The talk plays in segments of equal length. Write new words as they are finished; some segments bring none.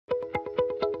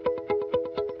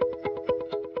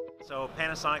So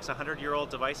Panasonic's a 100-year-old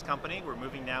device company. We're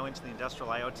moving now into the industrial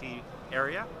IoT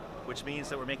area, which means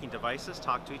that we're making devices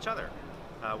talk to each other.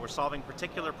 We're solving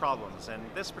particular problems, and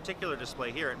this particular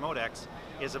display here at MODEX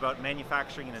is about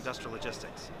manufacturing and industrial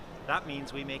logistics. That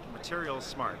means we make materials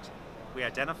smart. We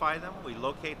identify them, we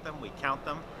locate them, we count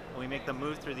them, and we make them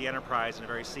move through the enterprise in a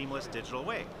very seamless digital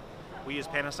way. We use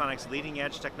Panasonic's leading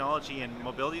edge technology in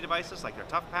mobility devices like their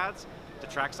tough pads to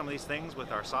track some of these things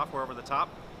with our software over the top,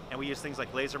 and we use things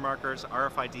like laser markers,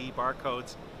 RFID,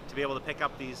 barcodes to be able to pick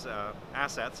up these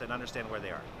assets and understand where they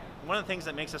are. One of the things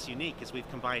that makes us unique is we've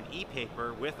combined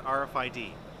e-paper with RFID.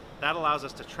 That allows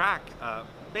us to track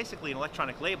basically an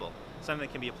electronic label, something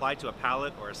that can be applied to a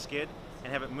pallet or a skid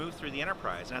and have it move through the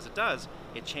enterprise. And as it does,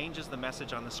 it changes the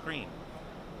message on the screen.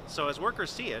 So as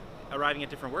workers see it, arriving at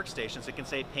different workstations, it can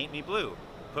say, paint me blue,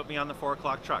 put me on the 4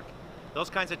 o'clock truck. Those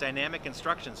kinds of dynamic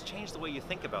instructions change the way you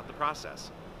think about the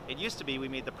process. It used to be we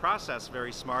made the process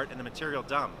very smart and the material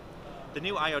dumb. The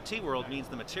new IoT world means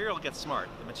the material gets smart.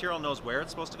 The material knows where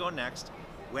it's supposed to go next,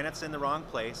 when it's in the wrong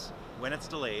place, when it's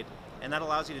delayed, and that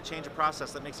allows you to change a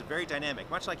process that makes it very dynamic,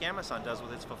 much like Amazon does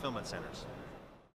with its fulfillment centers.